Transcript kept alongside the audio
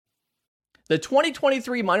The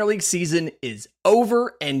 2023 minor league season is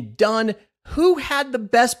over and done. Who had the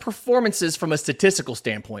best performances from a statistical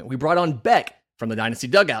standpoint? We brought on Beck from the Dynasty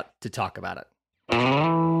Dugout to talk about it.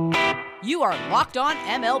 You are Locked On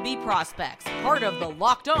MLB Prospects, part of the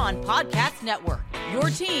Locked On Podcast Network, your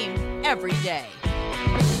team every day.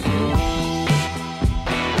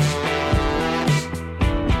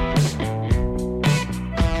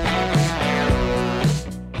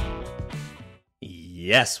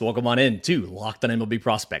 Yes, welcome on in to Locked On MLB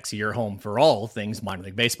Prospects, your home for all things minor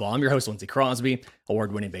league baseball. I'm your host, Lindsey Crosby,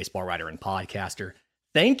 award-winning baseball writer and podcaster.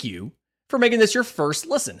 Thank you for making this your first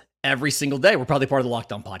listen every single day. We're probably part of the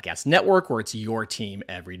Locked On Podcast Network, where it's your team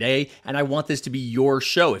every day, and I want this to be your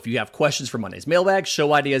show. If you have questions for Monday's mailbag,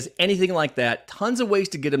 show ideas, anything like that, tons of ways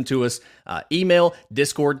to get them to us. Email,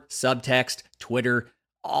 Discord, subtext, Twitter,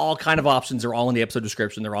 all kind of options are all in the episode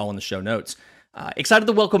description. They're all in the show notes. Excited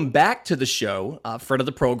to welcome back to the show, friend of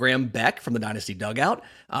the program, Beck from the Dynasty Dugout,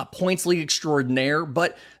 points league extraordinaire,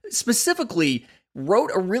 but specifically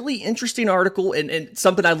wrote a really interesting article and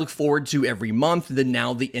something I look forward to every month, then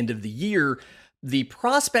now the end of the year, the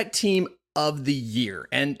prospect team of the year.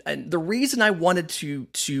 And the reason I wanted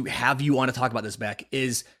to have you on to talk about this, Beck,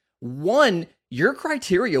 is one, your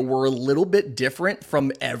criteria were a little bit different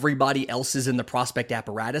from everybody else's in the prospect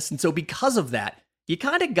apparatus. And so because of that, you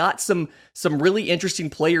kind of got some really interesting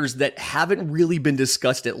players that haven't really been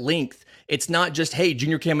discussed at length. It's not just, hey,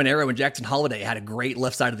 Junior Caminero and Jackson Holliday had a great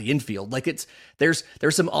left side of the infield. Like there's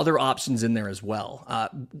some other options in there as well.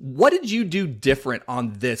 What did you do different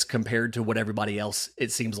on this compared to what everybody else,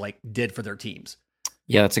 it seems like, did for their teams?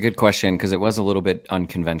 Yeah, that's a good question because it was a little bit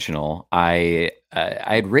unconventional. I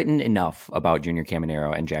had written enough about Junior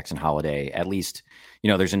Caminero and Jackson Holliday. At least,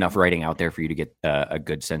 there's enough writing out there for you to get a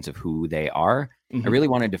good sense of who they are. Mm-hmm. I really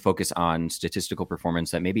wanted to focus on statistical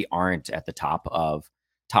performance that maybe aren't at the top of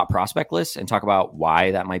top prospect lists and talk about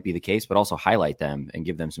why that might be the case, but also highlight them and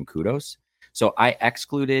give them some kudos. So I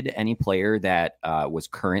excluded any player that was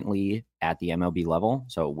currently at the MLB level.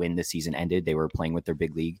 So when the season ended, they were playing with their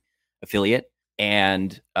big league affiliate.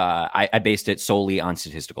 And I based it solely on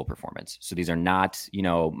statistical performance. So these are not,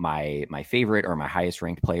 my favorite or my highest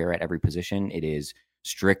ranked player at every position. It is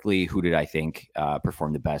strictly who did I think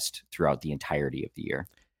perform the best throughout the entirety of the year.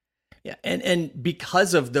 Yeah, and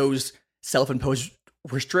because of those self-imposed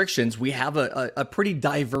restrictions, we have a pretty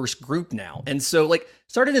diverse group now. And so,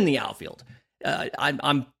 started in the outfield.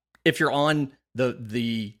 I'm if you're on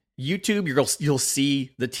the YouTube, you'll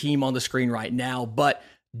see the team on the screen right now. But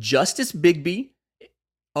Justice Bigbie,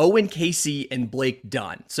 Owen Casey, and Blake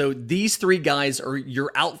Dunn. So these three guys are your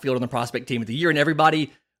outfield on the prospect team of the year, and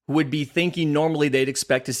everybody would be thinking normally they'd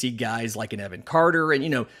expect to see guys like an Evan Carter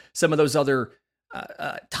and, some of those other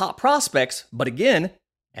top prospects. But again,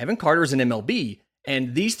 Evan Carter is an MLB,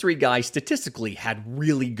 and these three guys statistically had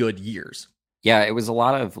really good years. Yeah, it was a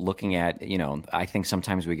lot of looking at, I think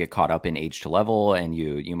sometimes we get caught up in age to level, and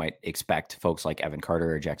you might expect folks like Evan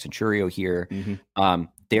Carter or Jackson Churio here. Mm-hmm.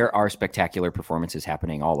 There are spectacular performances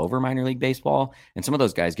happening all over minor league baseball, and some of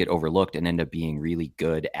those guys get overlooked and end up being really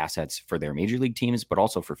good assets for their major league teams, but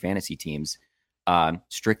also for fantasy teams,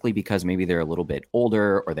 strictly because maybe they're a little bit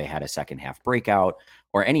older or they had a second half breakout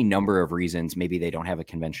or any number of reasons. Maybe they don't have a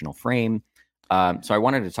conventional frame. So I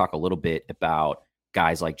wanted to talk a little bit about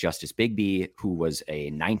guys like Justice Bigbie, who was a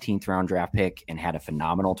 19th round draft pick and had a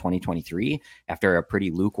phenomenal 2023 after a pretty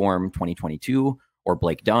lukewarm 2022, or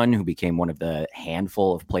Blake Dunn, who became one of the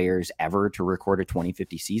handful of players ever to record a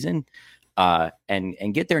 2050 season,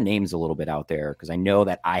 and get their names a little bit out there, because I know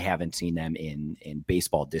that I haven't seen them in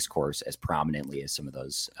baseball discourse as prominently as some of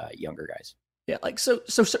those younger guys. Yeah, so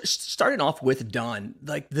starting off with Dunn,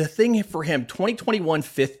 the thing for him, 2021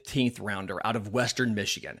 15th rounder out of Western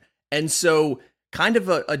Michigan. And so kind of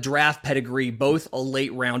a draft pedigree, both a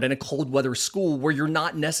late round and a cold weather school, where you're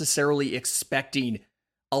not necessarily expecting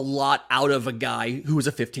a lot out of a guy who is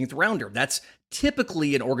a 15th rounder. That's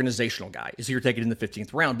typically an organizational guy, so you're taking in the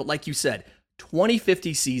 15th round. But like you said,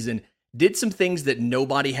 2050 season, did some things that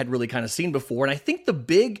nobody had really kind of seen before. And I think the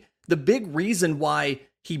big reason why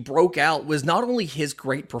he broke out was not only his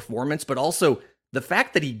great performance, but also the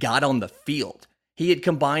fact that he got on the field. He had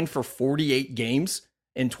combined for 48 games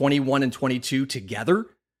in 21 and 22 together,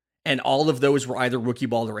 and all of those were either rookie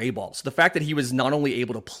ball or A-ball. So the fact that he was not only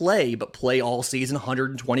able to play, but play all season,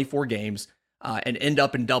 124 games, and end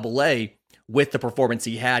up in Double-A with the performance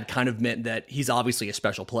he had, kind of meant that he's obviously a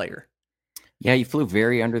special player. Yeah, he flew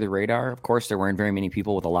very under the radar. Of course, there weren't very many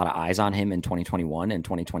people with a lot of eyes on him in 2021 and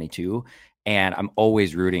 2022. And I'm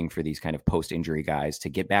always rooting for these kind of post-injury guys to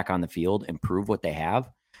get back on the field and prove what they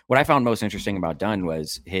have. What I found most interesting about Dunn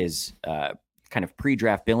was his kind of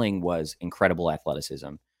pre-draft billing was incredible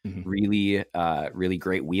athleticism, really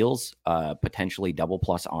great wheels, potentially double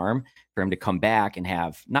plus arm. For him to come back and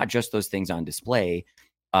have not just those things on display,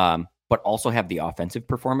 but also have the offensive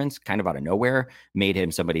performance kind of out of nowhere, made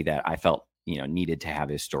him somebody that I felt, needed to have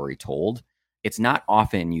his story told. It's not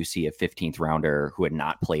often you see a 15th rounder who had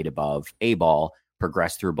not played above A ball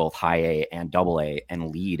progress through both high A and double A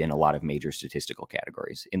and lead in a lot of major statistical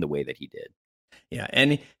categories in the way that he did. Yeah,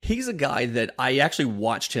 and he's a guy that I actually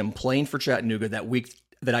watched him playing for Chattanooga that week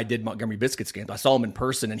that I did Montgomery Biscuits games. I saw him in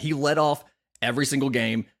person, and he led off every single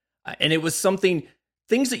game. And it was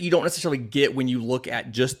things that you don't necessarily get when you look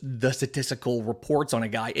at just the statistical reports on a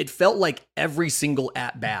guy. It felt like every single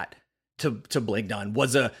at-bat to Blake Dunn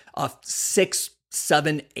was a 6,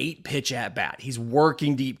 7, 8 pitch at-bat. He's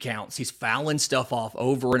working deep counts. He's fouling stuff off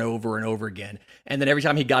over and over and over again. And then every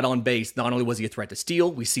time he got on base, not only was he a threat to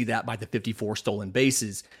steal, we see that by the 54 stolen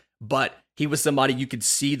bases, but he was somebody you could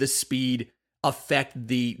see the speed affect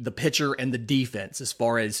the pitcher and the defense as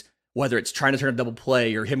far as whether it's trying to turn a double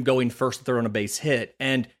play or him going first and third on a base hit.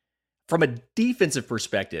 And from a defensive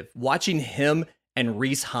perspective, watching him and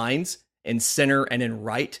Reese Hines in center and in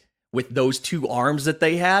right with those two arms that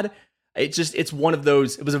they had, it's one of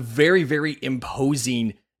those, it was a very, very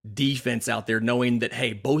imposing defense out there, knowing that,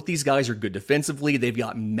 hey, both these guys are good defensively. They've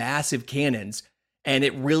got massive cannons. And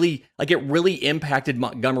it really impacted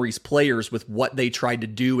Montgomery's players with what they tried to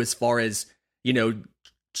do as far as,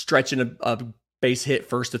 stretching a base hit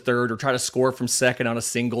first to third or try to score from second on a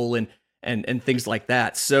single and things like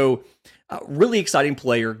that. So really exciting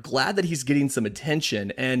player. Glad that he's getting some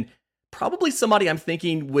attention, and probably somebody I'm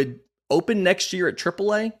thinking would open next year at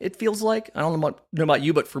AAA, it feels like. I don't know about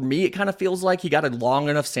you, but for me, it kind of feels like he got a long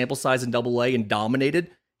enough sample size in AA and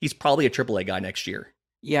dominated. He's probably a AAA guy next year.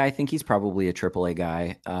 Yeah, I think he's probably a AAA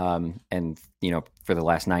guy. And, for the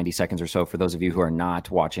last 90 seconds or so, for those of you who are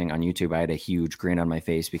not watching on YouTube, I had a huge grin on my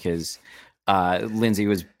face because Lindsay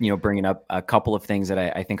was, bringing up a couple of things that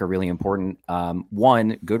I think are really important.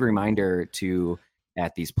 One, good reminder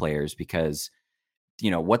at these players because,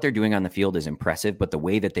 what they're doing on the field is impressive, but the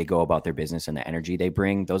way that they go about their business and the energy they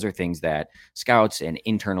bring, those are things that scouts and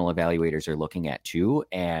internal evaluators are looking at too.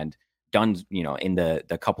 And Dunn, in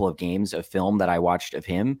the couple of games of film that I watched of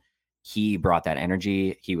him, he brought that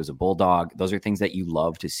energy. He was a bulldog. Those are things that you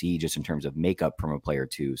love to see just in terms of makeup from a player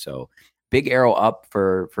too. So big arrow up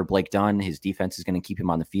for Blake Dunn. His defense is going to keep him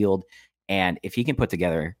on the field. And if he can put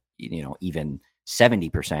together, even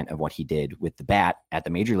 70% of what he did with the bat at the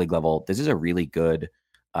major league level, this is a really good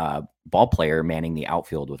ball player manning the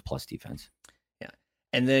outfield with plus defense. Yeah.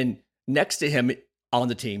 And then next to him on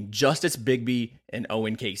the team, Justice Bigbie and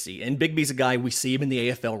Owen Casey. And Bigby's a guy, we see him in the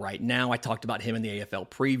AFL right now. I talked about him in the AFL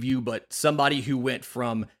preview, but somebody who went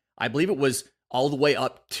from, I believe it was all the way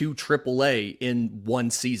up to AAA in one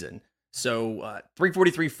season. So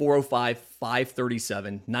 343, 405,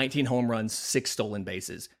 537, 19 home runs, 6 stolen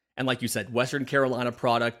bases. And like you said, Western Carolina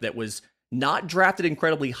product that was not drafted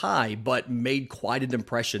incredibly high, but made quite an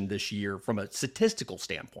impression this year from a statistical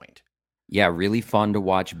standpoint. Yeah, really fun to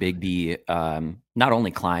watch Bigbie not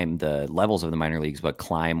only climb the levels of the minor leagues, but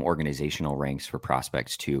climb organizational ranks for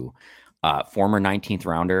prospects too. Former 19th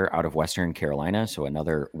rounder out of Western Carolina, so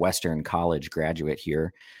another Western college graduate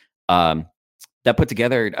here, that put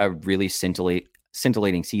together a really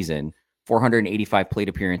scintillating season. 485 plate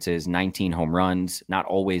appearances, 19 home runs, not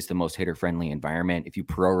always the most hitter-friendly environment. If you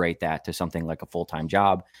prorate that to something like a full-time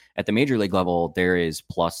job at the major league level, there is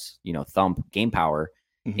plus, thump game power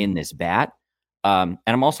in this bat. And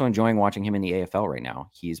I'm also enjoying watching him in the AFL right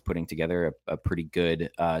now. He's putting together a pretty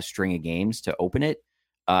good string of games to open it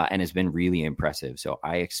and has been really impressive. So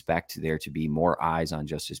I expect there to be more eyes on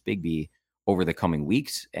Justice Bigbie over the coming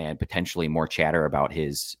weeks and potentially more chatter about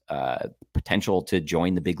his potential to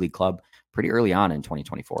join the big league club pretty early on in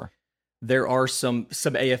 2024. There are some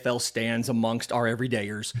AFL stands amongst our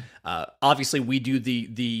everydayers. Obviously, we do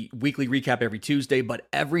the weekly recap every Tuesday, but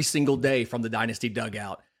every single day from the Dynasty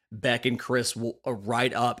Dugout, Beck and Chris will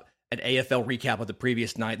write up an AFL recap of the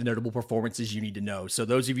previous night, the notable performances you need to know. So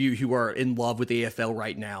those of you who are in love with the AFL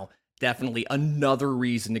right now, definitely another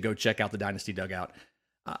reason to go check out the Dynasty Dugout.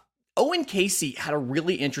 Owen Casey had a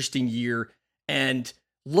really interesting year, and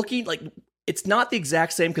looking like it's not the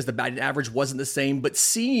exact same because the batting average wasn't the same, but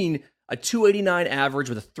seeing a 289 average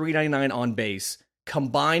with a 399 on base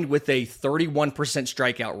combined with a 31%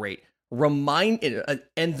 strikeout rate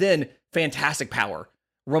and then fantastic power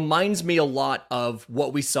reminds me a lot of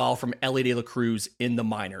what we saw from Ellie De La Cruz in the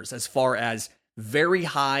minors as far as very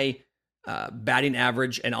high batting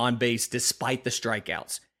average and on base despite the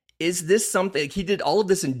strikeouts. Is this something, he did all of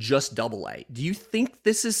this in just AA. Do you think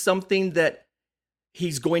this is something that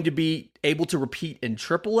he's going to be able to repeat in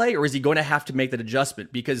AAA, or is he going to have to make that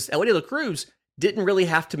adjustment? Because Elly De La Cruz didn't really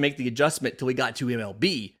have to make the adjustment till he got to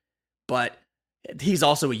MLB, but he's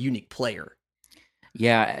also a unique player.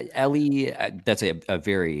 Yeah, Elly, that's a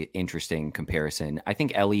very interesting comparison. I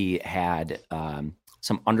think Elly had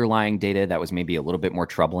some underlying data that was maybe a little bit more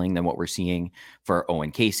troubling than what we're seeing for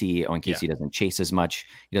Owen Casey. Owen Casey doesn't chase as much.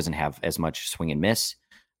 He doesn't have as much swing and miss.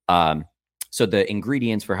 So the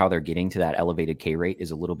ingredients for how they're getting to that elevated K rate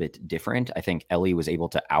is a little bit different. I think Elly was able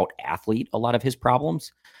to out-athlete a lot of his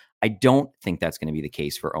problems. I don't think that's going to be the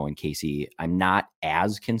case for Owen Casey. I'm not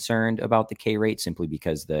as concerned about the K rate simply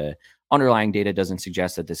because the underlying data doesn't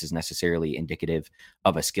suggest that this is necessarily indicative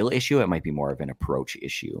of a skill issue. It might be more of an approach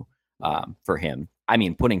issue for him. I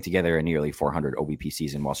mean, putting together a nearly 400 OBP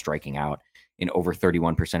season while striking out in over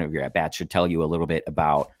 31% of your at-bats should tell you a little bit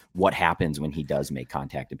about what happens when he does make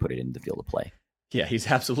contact and put it in the field of play. Yeah, he's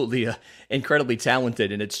absolutely incredibly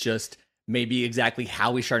talented, and it's just maybe exactly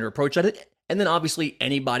how he's trying to approach it. And then obviously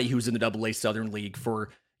anybody who's in the AA Southern League for,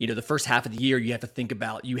 the first half of the year, you have to think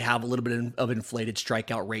about you have a little bit of inflated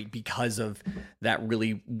strikeout rate because of that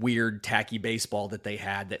really weird, tacky baseball that they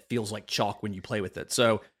had that feels like chalk when you play with it.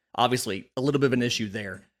 So obviously a little bit of an issue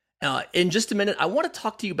there. In just a minute, I want to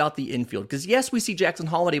talk to you about the infield because yes, we see Jackson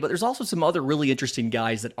Holliday, but there's also some other really interesting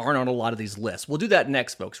guys that aren't on a lot of these lists. We'll do that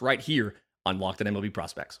next, folks, right here on Locked On MLB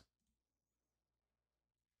Prospects.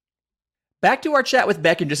 Back to our chat with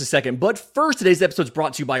Beck in just a second, but first, today's episode is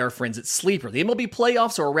brought to you by our friends at Sleeper. The MLB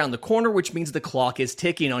playoffs are around the corner, which means the clock is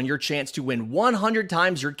ticking on your chance to win 100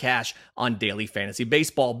 times your cash on daily fantasy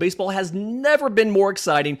baseball. Baseball has never been more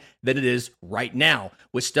exciting than it is right now,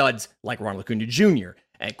 with studs like Ronald Acuna Jr.,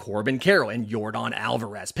 and Corbin Carroll and Yordan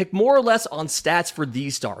Alvarez. Pick more or less on stats for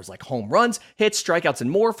these stars like home runs, hits, strikeouts,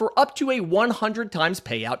 and more for up to a 100 times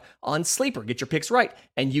payout on Sleeper. Get your picks right,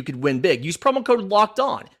 and you could win big. Use promo code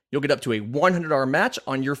LOCKEDON. You'll get up to a $100 match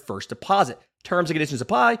on your first deposit. Terms and conditions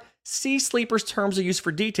apply. See Sleeper's terms of use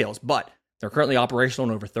for details, but they're currently operational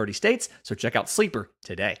in over 30 states, so check out Sleeper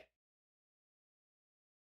today.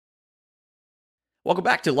 Welcome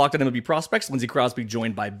back to Locked On MLB Prospects. Lindsey Crosby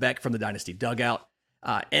joined by Beck from the Dynasty Dugout.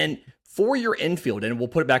 And for your infield, and we'll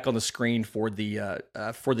put it back on the screen for the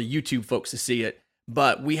YouTube folks to see it,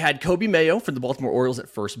 but we had Kobe Mayo from the Baltimore Orioles at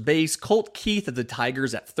first base, Colt Keith of the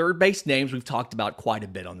Tigers at third base, names we've talked about quite a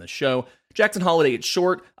bit on this show, Jackson Holliday at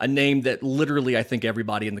short, a name that literally I think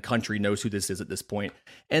everybody in the country knows who this is at this point,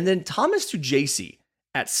 and then Thomas Tujasi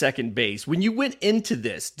at second base. When you went into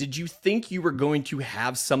this, did you think you were going to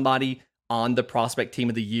have somebody on the prospect team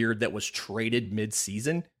of the year that was traded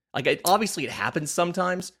mid-season? Obviously it happens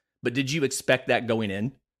sometimes, but did you expect that going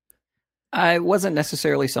in? It wasn't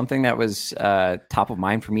necessarily something that was top of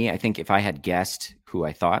mind for me. I think if I had guessed who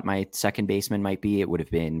I thought my second baseman might be, it would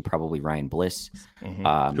have been probably Ryan Bliss,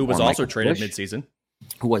 who was also traded midseason.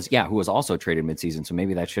 Who was also traded midseason. So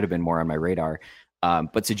maybe that should have been more on my radar.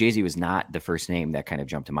 But Tujasi was not the first name that kind of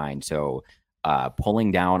jumped to mind. So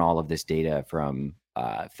pulling down all of this data from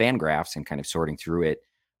Fangraphs and kind of sorting through it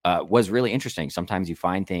was really interesting. Sometimes you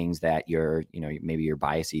find things that maybe your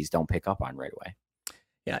biases don't pick up on right away.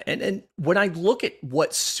 Yeah, and when I look at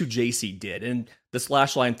what Tujasi did, and the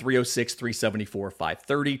slash line 306, 374,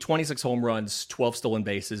 530, 26 home runs, 12 stolen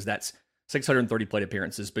bases, that's 630 plate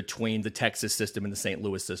appearances between the Texas system and the St.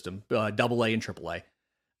 Louis system, AA and AAA.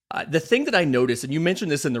 The thing that I noticed, and you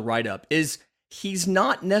mentioned this in the write-up, is he's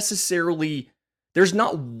not necessarily, there's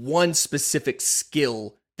not one specific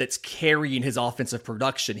skill that's carrying his offensive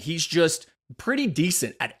production. He's just pretty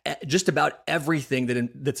decent at just about everything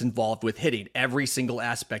that's involved with hitting, every single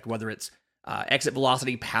aspect, whether it's exit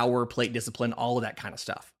velocity, power, plate discipline, all of that kind of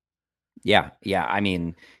stuff. Yeah. I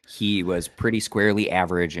mean, he was pretty squarely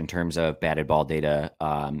average in terms of batted ball data.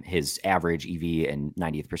 His average EV and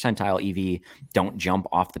 90th percentile EV don't jump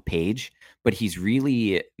off the page, but he's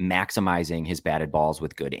really maximizing his batted balls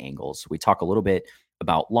with good angles. We talk a little bit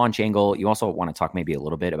about launch angle. You also want to talk maybe a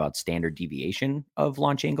little bit about standard deviation of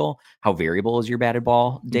launch angle. How variable is your batted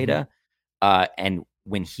ball data? And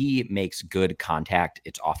when he makes good contact,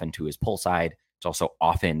 it's often to his pull side. It's also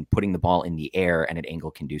often putting the ball in the air and an angle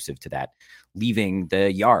conducive to that, leaving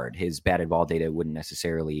the yard. His batted ball data wouldn't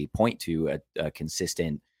necessarily point to a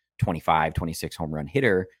consistent 25, 26 home run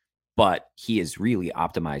hitter, but he has really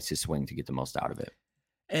optimized his swing to get the most out of it.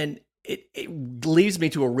 And it leads me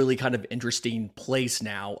to a really kind of interesting place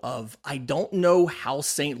now of, I don't know how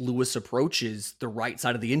St. Louis approaches the right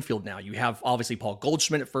side of the infield now. You have obviously Paul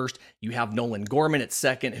Goldschmidt at first. You have Nolan Gorman at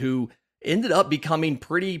second, who ended up becoming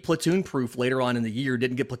pretty platoon proof later on in the year,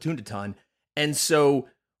 didn't get platooned a ton. And so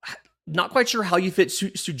not quite sure how you fit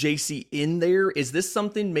Tujasi in there. Is this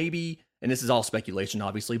something maybe and this is all speculation,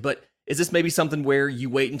 obviously, but is this maybe something where you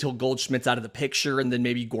wait until Goldschmidt's out of the picture and then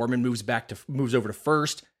maybe Gorman moves over to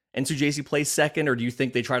first and Sujasi plays second? Or do you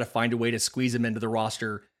think they try to find a way to squeeze him into the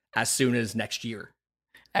roster as soon as next year?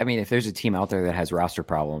 I mean, if there's a team out there that has roster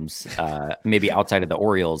problems, maybe outside of the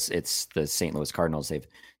Orioles, it's the St. Louis Cardinals. They've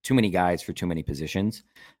too many guys for too many positions.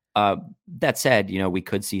 That said, we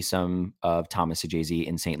could see some of Thomas Sujasi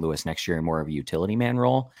in St. Louis next year in more of a utility man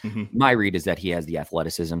role. Mm-hmm. My read is that he has the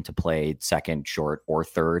athleticism to play second, short, or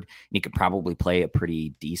third. And he could probably play a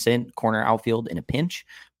pretty decent corner outfield in a pinch.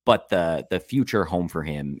 But the future home for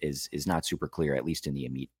him is not super clear, at least in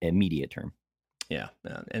the immediate term. Yeah,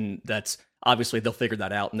 and that's obviously they'll figure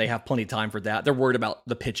that out, and they have plenty of time for that. They're worried about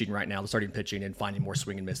the pitching right now, the starting pitching, and finding more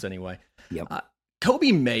swing and miss anyway. Yep.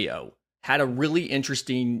 Kobe Mayo had a really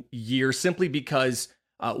interesting year simply because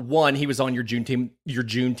one, he was on your June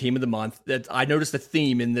team of the month. That I noticed a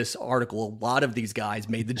theme in this article. A lot of these guys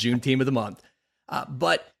made the June team of the month,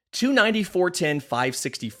 but 290, 410,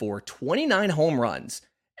 564, 29 home runs,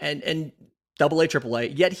 and AA,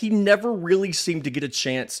 AAA. Yet he never really seemed to get a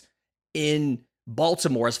chance in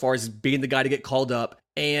Baltimore as far as being the guy to get called up.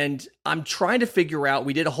 And I'm trying to figure out,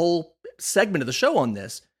 we did a whole segment of the show on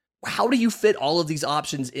this. How do you fit all of these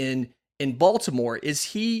options in Baltimore? Is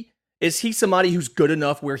he somebody who's good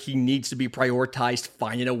enough where he needs to be prioritized,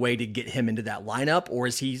 finding a way to get him into that lineup? Or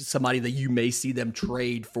is he somebody that you may see them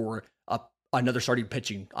trade for another starting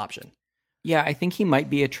pitching option? Yeah, I think he might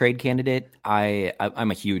be a trade candidate. I'm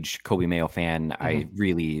a huge Kobe Mayo fan. Mm-hmm. I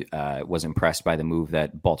really was impressed by the move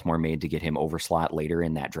that Baltimore made to get him over slot later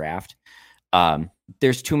in that draft.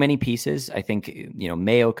 There's too many pieces. I think,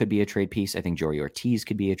 Mayo could be a trade piece. I think Joey Ortiz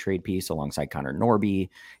could be a trade piece alongside Connor Norby.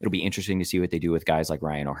 It'll be interesting to see what they do with guys like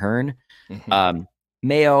Ryan O'Hearn. Mm-hmm.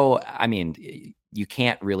 Mayo, I mean, you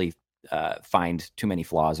can't really find too many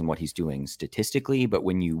flaws in what he's doing statistically, but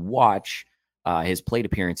when you watch his plate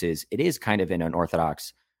appearances, it is kind of an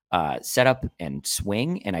unorthodox setup and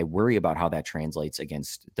swing, and I worry about how that translates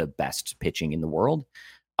against the best pitching in the world.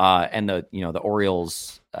 And the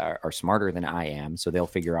Orioles are smarter than I am, so they'll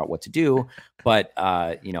figure out what to do. But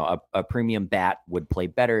a premium bat would play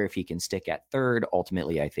better if he can stick at third.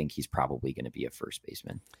 Ultimately, I think he's probably going to be a first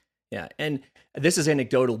baseman. Yeah, and this is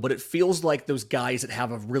anecdotal, but it feels like those guys that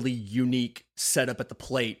have a really unique setup at the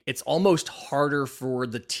plate, it's almost harder for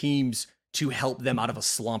the teams to help them out of a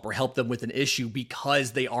slump or help them with an issue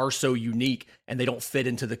because they are so unique and they don't fit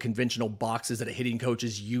into the conventional boxes that a hitting coach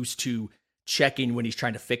is used to checking when he's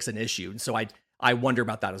trying to fix an issue. And so I wonder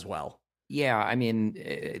about that as well. Yeah, I mean,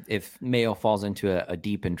 if Mayo falls into a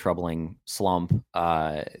deep and troubling slump,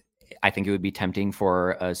 I think it would be tempting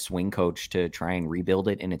for a swing coach to try and rebuild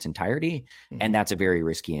it in its entirety. Mm-hmm. And that's a very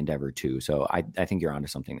risky endeavor too. So I think you're onto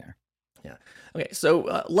something there. Yeah. Okay.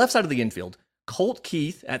 So left side of the infield, Colt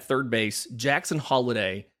Keith at third base, Jackson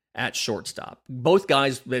Holliday at shortstop. Both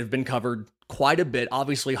guys that have been covered quite a bit.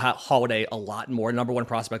 Obviously, Holliday a lot more, number one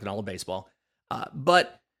prospect in all of baseball.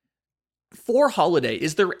 But for Holliday,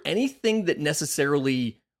 is there anything that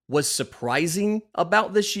necessarily was surprising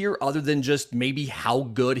about this year other than just maybe how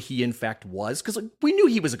good he in fact was? Because we knew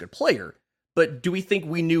he was a good player, but do we think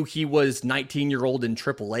we knew he was 19-year-old in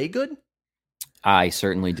AAA good? I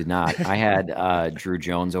certainly did not. I had Drew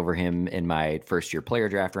Jones over him in my first-year player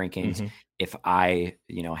draft rankings. Mm-hmm. If I,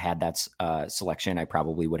 had that selection, I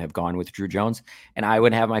probably would have gone with Drew Jones, and I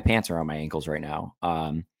would have my pants around my ankles right now.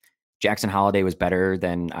 Jackson Holliday was better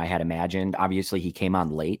than I had imagined. Obviously, he came on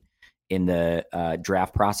late in the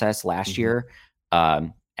draft process last mm-hmm. year,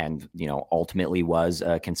 and ultimately was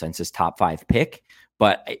a consensus top 5 pick.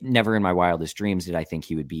 But never in my wildest dreams did I think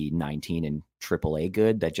he would be 19 and AAA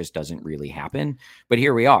good. That just doesn't really happen. But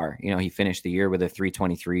here we are. He finished the year with a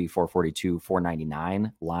 323, 442,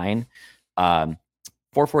 499 line.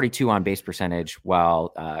 442 on base percentage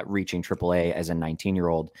while reaching AAA as a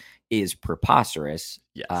 19-year-old is preposterous.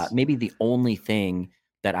 Yes. Maybe the only thing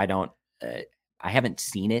that I haven't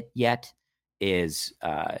seen it yet is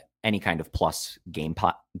any kind of plus game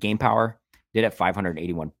power. Did have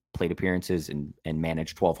 581 plate appearances and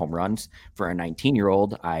managed 12 home runs for a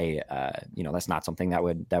 19-year-old. That's not something that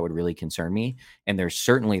would really concern me. And there's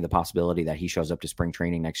certainly the possibility that he shows up to spring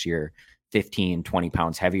training next year 15, 20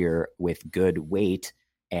 pounds heavier with good weight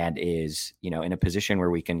and is, in a position where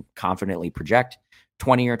we can confidently project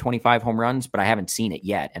 20 or 25 home runs, but I haven't seen it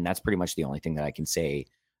yet. And that's pretty much the only thing that I can say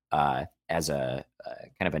as a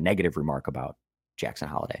kind of a negative remark about Jackson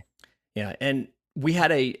Holliday. Yeah. And we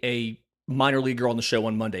had a minor leaguer on the show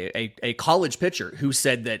on Monday, a college pitcher who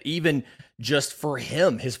said that even just for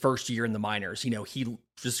him, his first year in the minors, he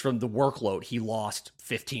just from the workload, he lost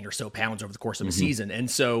 15 or so pounds over the course of a season. And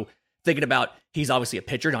so thinking about, he's obviously a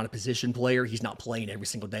pitcher, not a position player. He's not playing every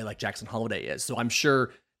single day like Jackson Holliday is. So I'm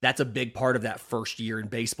sure that's a big part of that first year in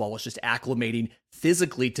baseball, was just acclimating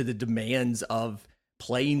physically to the demands of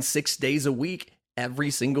playing 6 days a week, every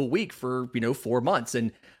single week for, 4 months.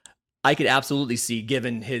 And I could absolutely see,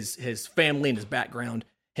 given his family and his background,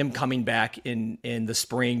 him coming back in the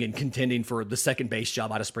spring and contending for the second base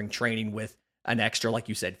job out of spring training with an extra, like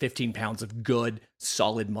you said, 15 pounds of good,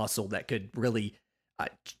 solid muscle that could really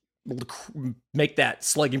make that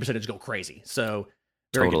slugging percentage go crazy. So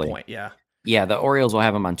very good point. Yeah. Yeah, the Orioles will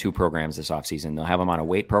have him on 2 programs this offseason. They'll have him on a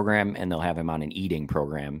weight program and they'll have him on an eating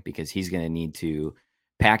program, because he's going to need to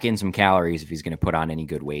pack in some calories if he's going to put on any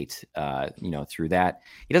good weight, through that.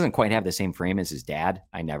 He doesn't quite have the same frame as his dad.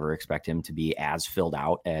 I never expect him to be as filled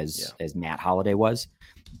out as Matt Holliday was.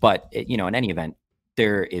 But, in any event,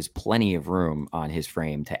 there is plenty of room on his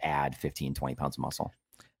frame to add 15, 20 pounds of muscle.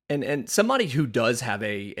 And somebody who does have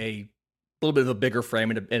a little bit of a bigger frame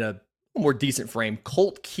and a more decent frame,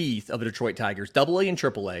 Colt Keith of the Detroit Tigers, AA and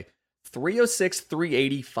AAA, 306,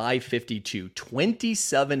 380, 552,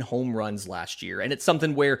 27 home runs last year. And it's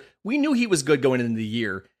something where we knew he was good going into the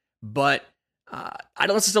year, but I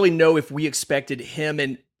don't necessarily know if we expected him,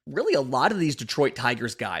 and really a lot of these Detroit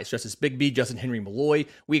Tigers guys, Justice Big B, Justin Henry Malloy,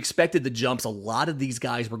 we expected the jumps a lot of these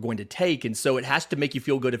guys were going to take. And so it has to make you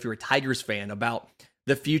feel good if you're a Tigers fan about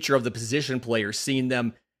the future of the position players, seeing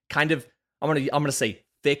them kind of, I'm gonna say,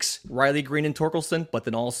 fix Riley Green and Torkelson, but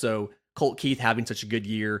then also Colt Keith having such a good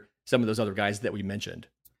year, some of those other guys that we mentioned.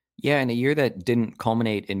 Yeah, in a year that didn't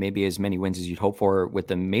culminate in maybe as many wins as you'd hope for with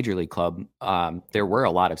the Major League club, there were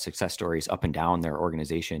a lot of success stories up and down their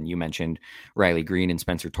organization. You mentioned Riley Green and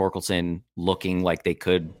Spencer Torkelson looking like they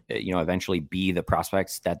could, eventually be the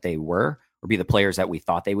prospects that they were, or be the players that we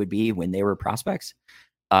thought they would be when they were prospects.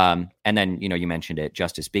 And then, you mentioned it,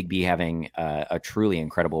 Justice Bigby having a truly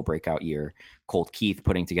incredible breakout year. Colt Keith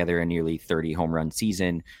putting together a nearly 30 home run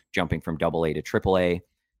season, jumping from AA to AAA.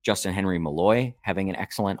 Justin Henry Malloy having an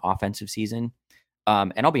excellent offensive season.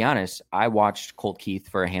 And I'll be honest, I watched Colt Keith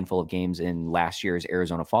for a handful of games in last year's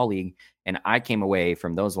Arizona Fall League, and I came away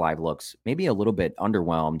from those live looks maybe a little bit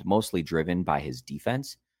underwhelmed, mostly driven by his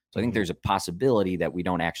defense. So I think there's a possibility that we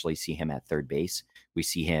don't actually see him at third base. We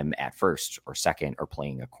see him at first or second, or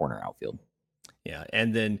playing a corner outfield. Yeah.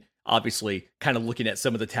 And then obviously kind of looking at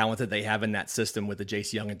some of the talent that they have in that system with the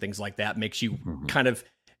Jace Young and things like that makes you kind of,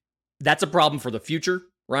 that's a problem for the future,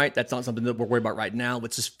 right? That's not something that we're worried about right now.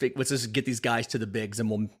 Let's just get these guys to the bigs and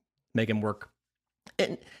we'll make them work.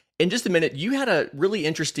 And in just a minute, you had a really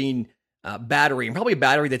interesting battery, and probably a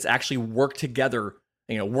battery that's actually worked together,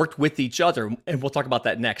 worked with each other. And we'll talk about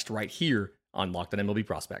that next right here on Locked On MLB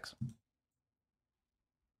Prospects.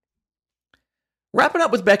 Wrapping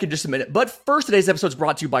up with Beck in just a minute, but first, today's episode is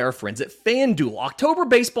brought to you by our friends at FanDuel. October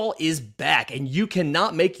baseball is back, and you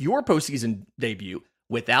cannot make your postseason debut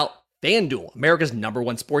without FanDuel, America's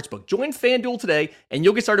 #1 sportsbook. Join FanDuel today, and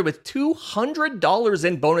you'll get started with $200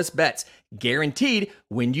 in bonus bets, guaranteed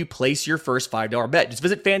when you place your first $5 bet. Just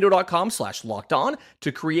visit FanDuel.com/lockedon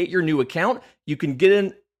to create your new account. You can get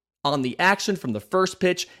in on the action from the first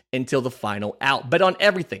pitch until the final out. Bet on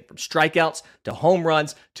everything from strikeouts to home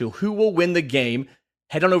runs to who will win the game.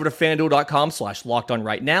 Head on over to FanDuel.com/lockedon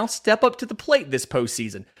right now. Step up to the plate this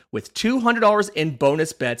postseason with $200 in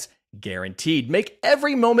bonus bets guaranteed. Make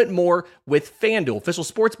every moment more with FanDuel, official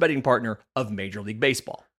sports betting partner of Major League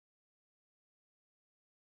Baseball.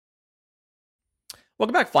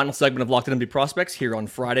 Welcome back. Final segment of Locked On MLB Prospects here on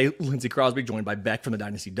Friday. Lindsey Crosby joined by Beck from the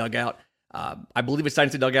Dynasty Dugout. I believe it's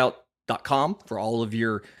dynastydugout.com for all of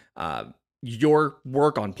your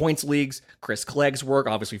work on points leagues. Chris Clegg's work,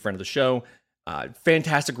 obviously friend of the show.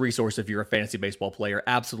 Fantastic resource if you're a fantasy baseball player.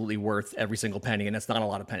 Absolutely worth every single penny, and that's not a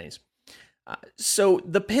lot of pennies. So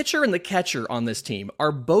the pitcher and the catcher on this team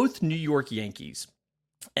are both New York Yankees,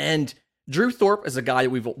 and Drew Thorpe is a guy that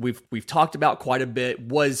we've talked about quite a bit.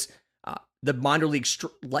 Was the minor league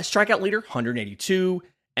strikeout leader, 182.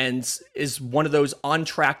 And is one of those on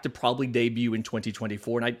track to probably debut in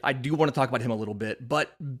 2024. And I do want to talk about him a little bit.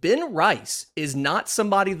 But Ben Rice is not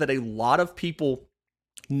somebody that a lot of people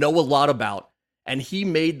know a lot about. And he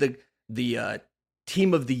made the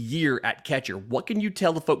team of the year at catcher. What can you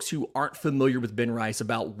tell the folks who aren't familiar with Ben Rice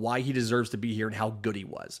about why he deserves to be here and how good he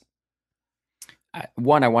was?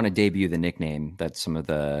 One, I want to debut the nickname that some of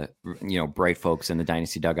the bright folks in the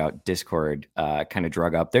Dynasty Dugout Discord kind of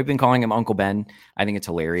drug up. They've been calling him Uncle Ben. I think it's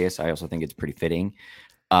hilarious. I also think it's pretty fitting.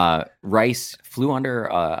 Rice flew under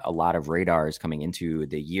a lot of radars coming into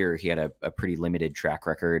the year. He had a pretty limited track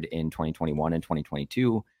record in 2021 and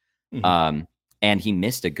 2022. And he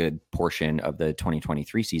missed a good portion of the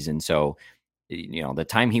 2023 season. So the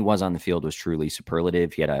time he was on the field was truly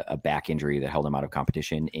superlative. He had a back injury that held him out of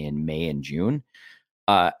competition in May and June.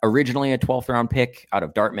 Originally a 12th round pick out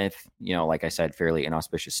of Dartmouth, like I said, fairly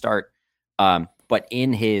inauspicious start. But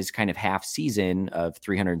in his kind of half season of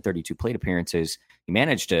 332 plate appearances, he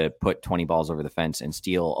managed to put 20 balls over the fence and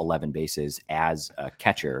steal 11 bases as a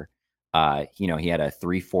catcher. He had a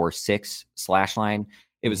 3.46 slash line.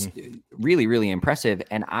 It was really, really impressive.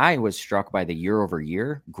 And I was struck by the year over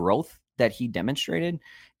year growth that he demonstrated.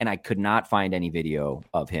 And I could not find any video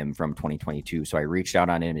of him from 2022. So I reached out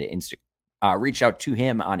to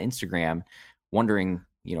him on Instagram, wondering,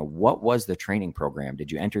 what was the training program?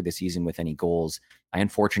 Did you enter the season with any goals? I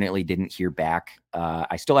unfortunately didn't hear back.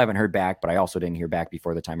 I still haven't heard back, but I also didn't hear back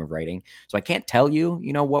before the time of writing. So I can't tell you,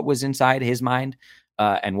 what was inside his mind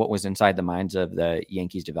and what was inside the minds of the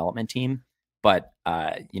Yankees development team. But,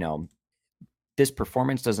 this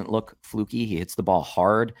performance doesn't look fluky. He hits the ball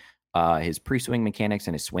hard. His pre-swing mechanics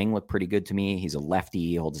and his swing look pretty good to me. He's a lefty.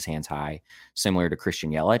 He holds his hands high, similar to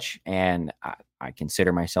Christian Yelich. And I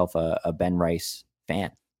consider myself a Ben Rice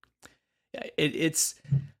fan.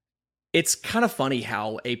 It's kind of funny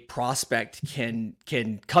how a prospect can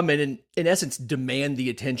come in and, in essence, demand the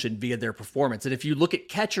attention via their performance. And if you look at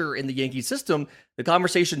catcher in the Yankee system, the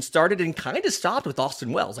conversation started and kind of stopped with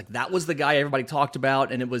Austin Wells. Like, that was the guy everybody talked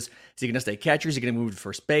about. And it was, is he going to stay catcher? Is he going to move to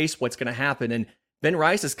first base? What's going to happen? And Ben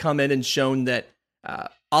Rice has come in and shown that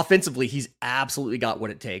offensively, he's absolutely got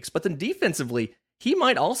what it takes. But then defensively, he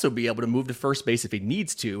might also be able to move to first base if he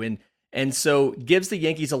needs to. And so gives the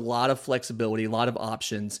Yankees a lot of flexibility, a lot of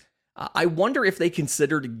options. I wonder if they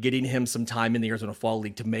considered getting him some time in the Arizona Fall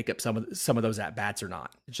League to make up some of those at-bats or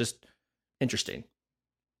not. It's just interesting.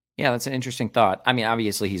 Yeah, that's an interesting thought. I mean,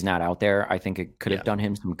 obviously he's not out there. I think it could have done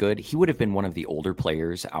him some good. He would have been one of the older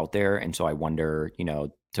players out there. And so I wonder,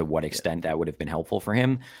 to what extent that would have been helpful for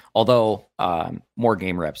him. Although more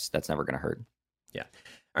game reps, that's never going to hurt. Yeah.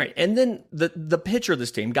 All right. And then the pitcher of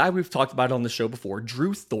this team, guy we've talked about on the show before,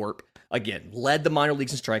 Drew Thorpe, again, led the minor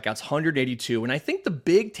leagues in strikeouts, 182. And I think the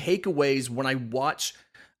big takeaways when I watch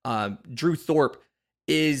Drew Thorpe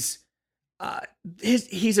is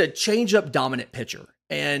he's a changeup dominant pitcher.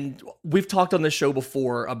 And we've talked on the show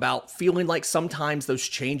before about feeling like sometimes those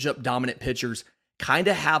changeup dominant pitchers kind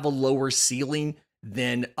of have a lower ceiling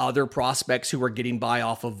than other prospects who are getting by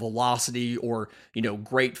off of velocity or,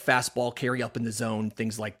 great fastball carry up in the zone,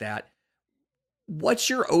 things like that. What's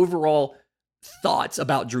your overall thoughts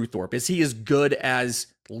about Drew Thorpe? Is he as good as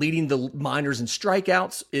leading the minors in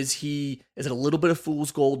strikeouts? Is it a little bit of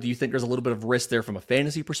fool's gold? Do you think there's a little bit of risk there from a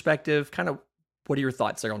fantasy perspective? Kind of, what are your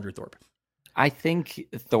thoughts there on Drew Thorpe? I think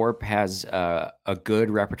Thorpe has a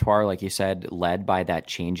good repertoire, like you said, led by that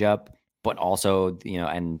changeup, but also,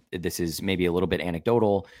 and this is maybe a little bit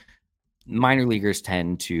anecdotal, minor leaguers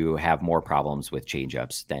tend to have more problems with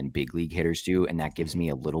changeups than big league hitters do, and that gives me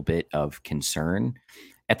a little bit of concern.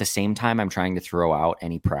 At the same time, I'm trying to throw out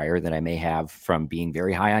any prior that I may have from being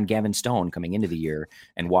very high on Gavin Stone coming into the year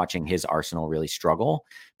and watching his arsenal really struggle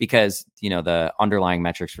because, the underlying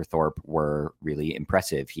metrics for Thorpe were really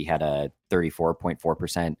impressive. He had a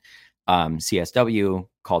 34.4% CSW,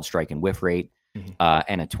 called strike and whiff rate,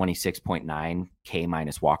 and a 26.9 K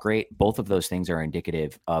minus walk rate. Both of those things are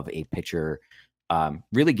indicative of a pitcher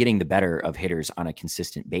really getting the better of hitters on a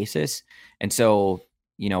consistent basis. And so,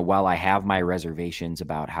 while I have my reservations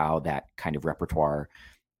about how that kind of repertoire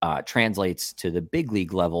translates to the big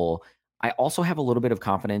league level, I also have a little bit of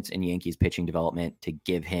confidence in Yankees pitching development to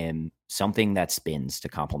give him something that spins to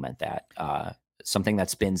complement that, something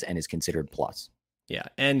that spins and is considered plus. Yeah.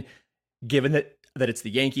 And given that it's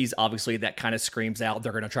the Yankees, obviously that kind of screams out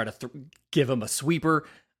they're going to try to give him a sweeper.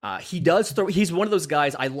 He does throw. He's one of those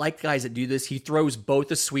guys. I like guys that do this. He throws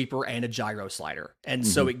both a sweeper and a gyro slider, and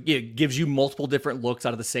so it gives you multiple different looks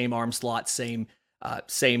out of the same arm slot, same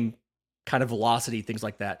kind of velocity, things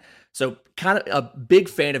like that. So, kind of a big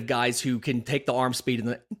fan of guys who can take the arm speed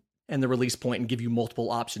and the release point and give you multiple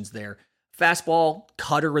options there. Fastball,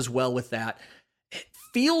 cutter as well with that. It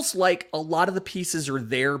feels like a lot of the pieces are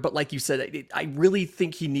there, but like you said, I really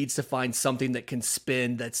think he needs to find something that can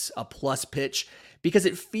spin that's a plus pitch. Because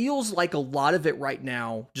it feels like a lot of it right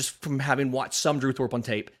now, just from having watched some Drew Thorpe on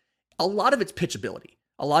tape, a lot of it's pitchability.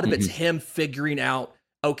 A lot of it's him figuring out,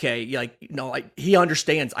 okay, he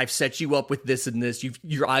understands I've set you up with this and this.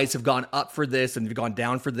 Your eyes have gone up for this and you've gone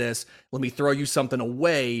down for this. Let me throw you something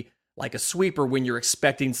away like a sweeper when you're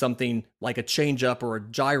expecting something like a changeup or a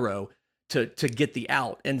gyro to get the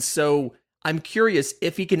out. And so I'm curious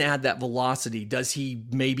if he can add that velocity. Does he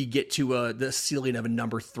maybe get to the ceiling of a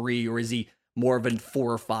number 3, or is he more of a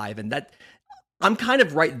 4 or 5? And that, I'm kind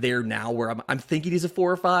of right there now where I'm thinking he's a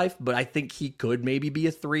 4 or 5, but I think he could maybe be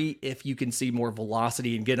a 3 if you can see more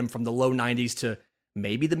velocity and get him from the low 90s to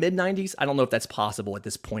maybe the mid 90s. I don't know if that's possible at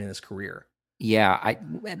this point in his career. Yeah,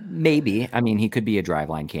 maybe. I mean, he could be a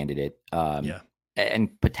driveline candidate. Yeah. And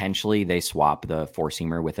potentially they swap the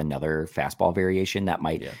four-seamer with another fastball variation that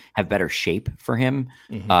might have better shape for him.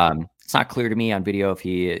 It's not clear to me on video if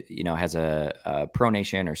he, has a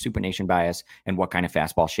pronation or supination bias and what kind of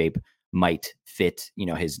fastball shape might fit,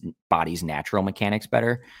 his body's natural mechanics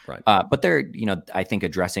better. Right. But they're, I think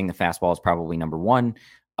addressing the fastball is probably number one.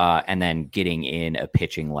 And then getting in a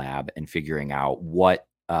pitching lab and figuring out what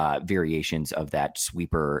variations of that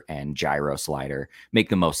sweeper and gyro slider make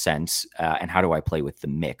the most sense, and how do I play with the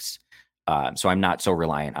mix? So I'm not so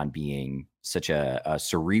reliant on being such a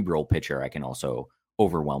cerebral pitcher. I can also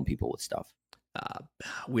overwhelm people with stuff.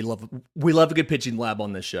 We love a good pitching lab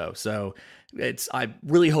on this show. So I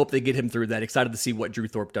really hope they get him through that. Excited to see what Drew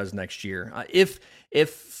Thorpe does next year. If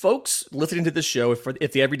folks listening to this show, if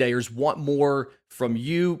the everydayers want more from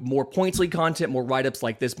you, more points league content, more write-ups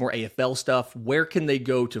like this, more AFL stuff, where can they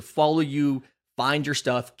go to follow you, find your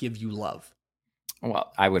stuff, give you love?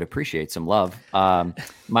 Well, I would appreciate some love.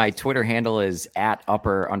 My Twitter handle is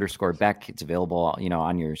 @upper_Beck. It's available,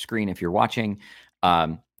 on your screen if you're watching.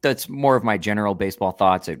 That's more of my general baseball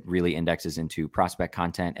thoughts. It really indexes into prospect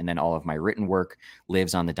content. And then all of my written work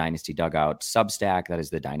lives on the Dynasty Dugout Substack. That is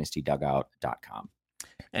the dynastydugout.com.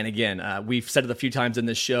 And again, we've said it a few times in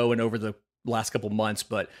this show and over the last couple months,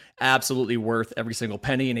 but absolutely worth every single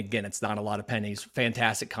penny. And again, it's not a lot of pennies.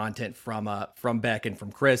 Fantastic content from Beck and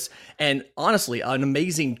from Chris. And honestly, an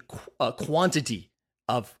amazing quantity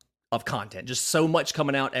of content. Just so much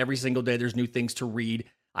coming out every single day. There's new things to read.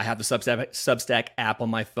 I have the Substack app on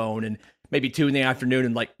my phone, and maybe 2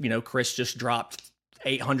 p.m. and Chris just dropped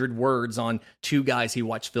 800 words on 2 guys he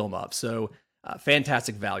watched film of. So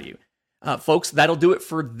fantastic value. Folks, that'll do it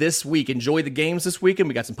for this week. Enjoy the games this weekend.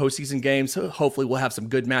 We got some postseason games. So hopefully we'll have some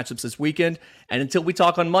good matchups this weekend. And until we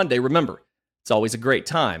talk on Monday, remember, it's always a great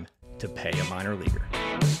time to pay a minor leaguer.